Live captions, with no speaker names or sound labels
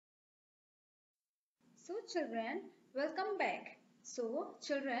So children, welcome back. So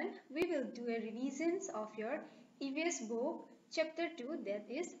children, we will do a revisions of your EVS book chapter 2, that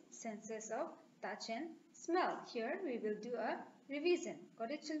is senses of touch and smell. Here we will do a revision.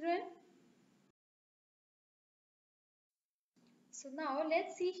 Got it children? So now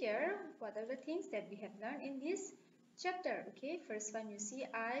let's see here what are the things that we have learned in this chapter. Okay, first one you see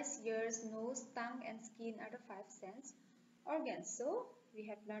eyes, ears, nose, tongue and skin are the five sense organs. So we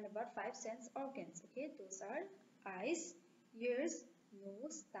have learned about five sense organs. Okay, those are eyes, ears,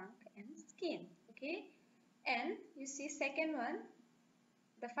 nose, tongue and skin. Okay, and you see second one,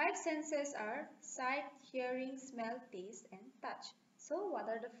 the five senses are sight, hearing, smell, taste and touch. So what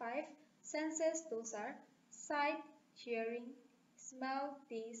are the five senses? Those are sight, hearing, smell,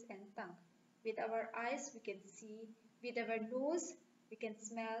 taste and tongue. With our eyes we can see, with our nose we can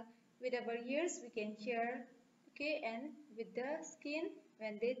smell, with our ears we can hear, okay, and with the skin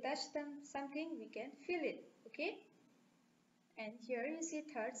when they touch something we can feel it, okay. And here you see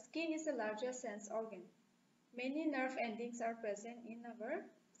third, skin is the largest sense organ. Many nerve endings are present in our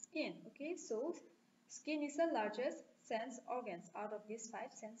skin, okay. So skin is the largest sense organs out of these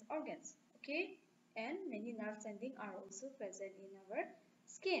five sense organs, okay. And many nerve endings are also present in our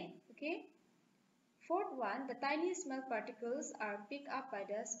skin, okay. Fourth one, the tiny smell particles are picked up by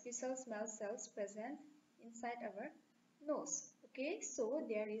the special smell cells present inside our nose, okay. So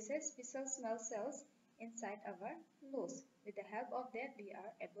there is a special smell cells inside our nose. With the help of that we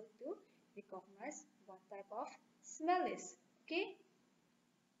are able to recognize what type of smell is, okay.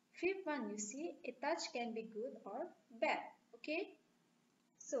 Fifth one, you see a touch can be good or bad, okay.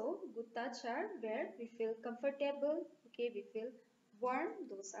 So good touch are where we feel comfortable, okay, we feel warm,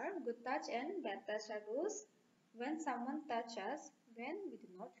 those are good touch, and bad touch are those when someone touches us when we do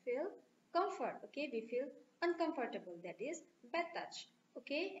not feel comfort, okay, we feel uncomfortable, that is bad touch,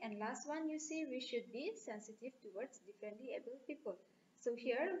 okay. And last one, you see we should be sensitive towards differently able people. So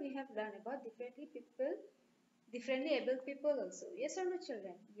here we have learned about differently able people also. Yes or no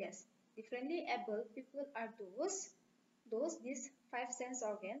children? Yes. Differently able people are these five sense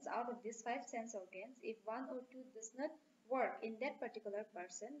organs. Out of these five sense organs, if one or two does not work in that particular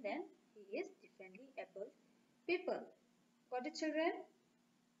person, then he is differently able people. Got it children?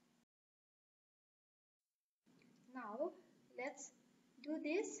 Now let's do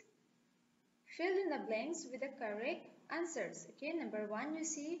this. Fill in the blanks with the correct answers. Okay, number one, you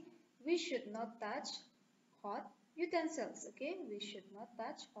see we should not touch hot utensils. Okay, we should not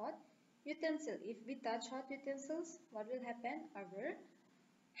touch hot utensils. If we touch hot utensils, what will happen? Our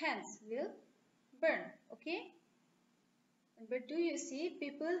hands will burn. Okay. Number two, you see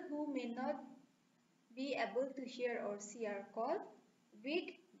people who may not be able to hear or see are called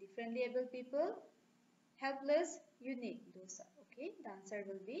weak, differently able people, helpless, unique. Those are okay. The answer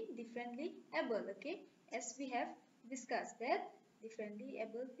will be differently able. Okay, as we have discussed that differently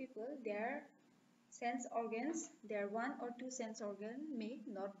able people, their sense organs, their one or two sense organ may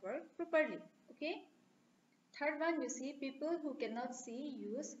not work properly. Okay. Third one, you see people who cannot see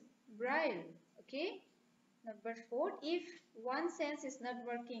use braille. Okay. Number four, if one sense is not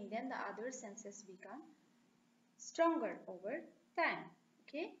working, then the other senses become stronger over time.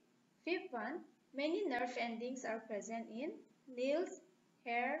 Okay. Fifth one, many nerve endings are present in nails,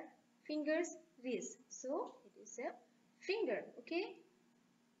 hair, fingers, wrist. So it is a finger. Okay.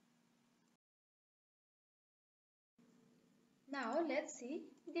 Now let's see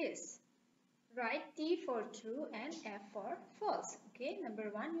this. Write T for true and F for false. Okay.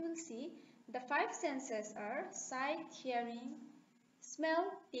 Number one, you will see the five senses are sight, hearing, smell,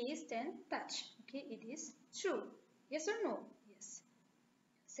 taste and touch. Okay. It is true. Yes or no? Yes.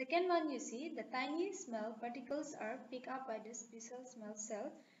 Second one, you see the tiny smell particles are picked up by the special smell cell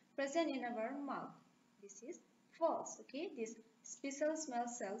present in our mouth. This is false. Okay, this special smell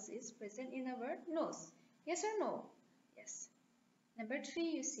cells is present in our nose. Yes or no? Yes. Number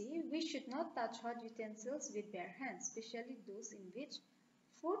three, you see we should not touch hot utensils with bare hands, especially those in which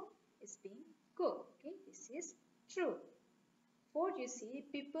food is being cooked. Okay, this is true. Fourth, you see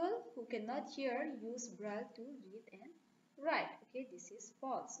people who cannot hear use braille to read and write. Okay, this is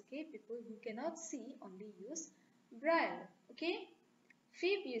false. Okay, people who cannot see only use braille. Okay.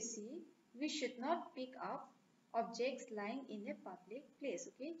 Fifth, you see we should not pick up objects lying in a public place.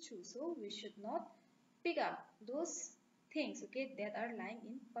 Okay, true. So we should not pick up those things, okay, that are lying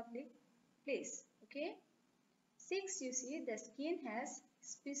in public place. Okay. Six, you see the skin has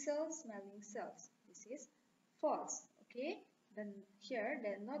special smelling cells. This is false. Okay. Then here,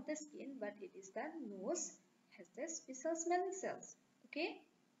 not the skin, but it is the nose has the special smelling cells. Okay.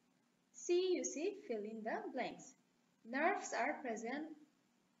 C, you see, fill in the blanks. Nerves are present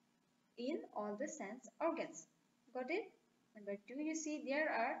in all the sense organs. Got it? Number 2, you see there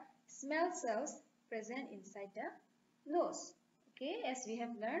are smell cells present inside the nose. Okay, as we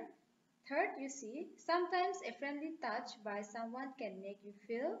have learned. Third, you see, sometimes a friendly touch by someone can make you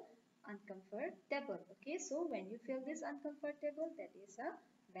feel uncomfortable. Okay, so when you feel this uncomfortable, that is a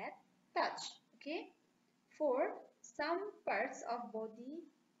bad touch. Okay. 4, some parts of body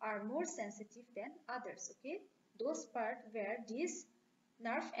are more sensitive than others. Okay, those parts where these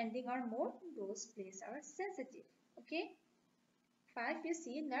nerve ending are more, those places are sensitive. Okay. 5, you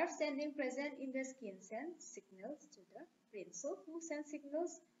see nerve ending present in the skin sends signals to the brain. So who sends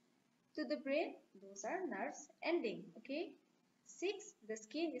signals to the brain? Those are nerves ending. Okay. 6, the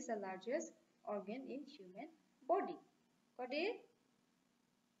skin is the largest organ in human body. Got it?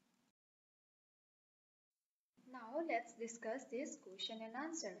 Now let's discuss this question and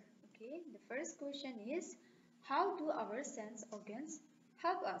answer. Okay, the first question is, how do our sense organs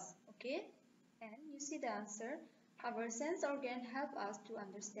help us? Okay, and you see the answer. Our sense organ help us to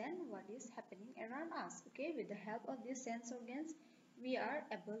understand what is happening around us. Okay, with the help of these sense organs, we are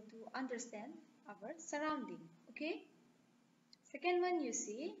able to understand our surrounding. Okay. Second one, you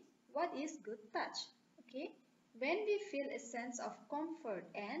see, what is good touch? Okay, when we feel a sense of comfort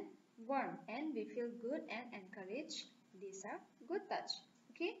and warmth and we feel good and encouraged, these are good touch.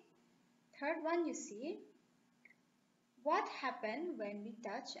 Okay. Third one, you see, what happens when we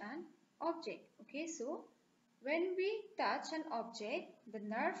touch an object? Okay, so when we touch an object, the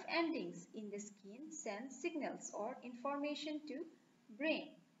nerve endings in the skin send signals or information to brain.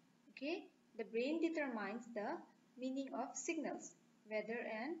 Okay, the brain determines the meaning of signals, whether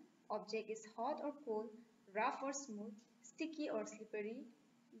an object is hot or cold, rough or smooth, sticky or slippery,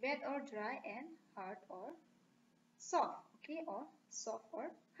 wet or dry, and hard or soft. Okay, or soft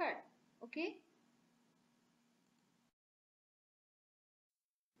or hard. Okay.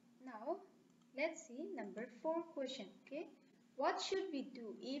 Now, let's see number 4 question. Okay, what should we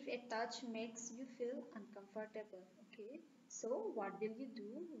do if a touch makes you feel uncomfortable? Okay, so what will you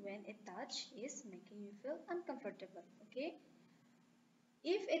do when a touch is making you feel uncomfortable? Okay,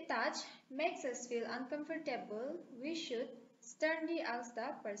 if a touch makes us feel uncomfortable, we should sternly ask the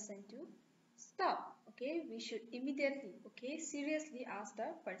person to stop. Okay, we should immediately, okay, seriously ask the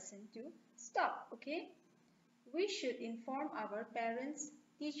person to stop. Okay, we should inform our parents,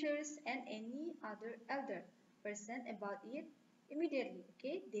 teachers, and any other elder person about it immediately.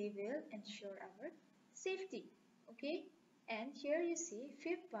 Okay, they will ensure our safety. Okay, and here you see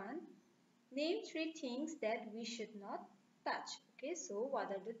fifth one. Name 3 things that we should not touch. Okay, so what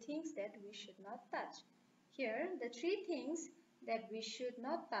are the things that we should not touch? Here, the 3 things that we should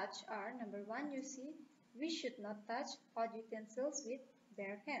not touch are, number 1, you see, we should not touch hot utensils with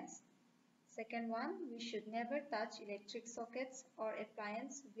bare hands. Second one, we should never touch electric sockets or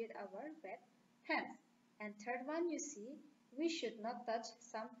appliances with our wet hands. And third one, you see, we should not touch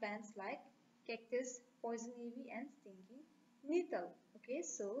some plants like cactus, poison ivy, and stinging nettle. Okay,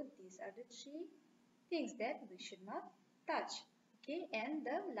 so these are the 3 things that we should not touch. Okay, and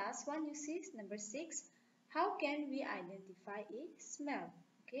the last one you see is number 6. How can we identify a smell?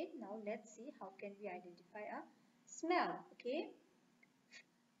 Okay, now let's see how can we identify a smell. Okay,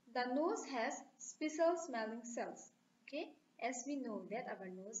 the nose has special smelling cells. Okay, as we know that our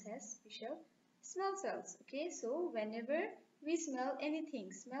nose has special smell cells. Okay, so whenever we smell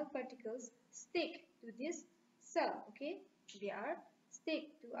anything, smell particles stick to this cell. Okay, they are stick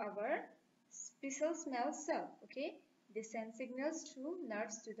to our special smell cell. Okay, they send signals through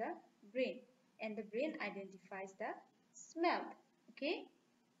nerves to the brain, and the brain identifies the smell. Okay,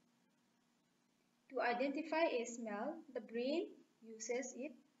 to identify a smell, the brain uses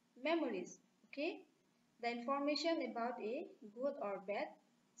its memories. Okay, the information about a good or bad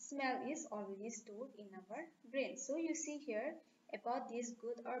smell is already stored in our brain. So you see here about this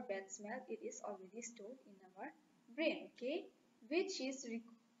good or bad smell, it is already stored in our brain. Okay, which is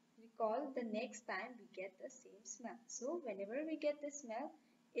recall the next time we get the same smell. So whenever we get the smell,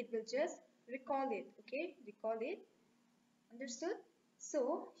 it will just recall it. Okay, recall it. Understood?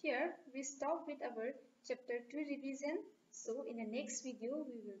 So here we stop with our chapter 2 revision. So in the next video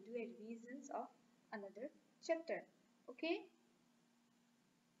we will do a revisions of another chapter. Okay?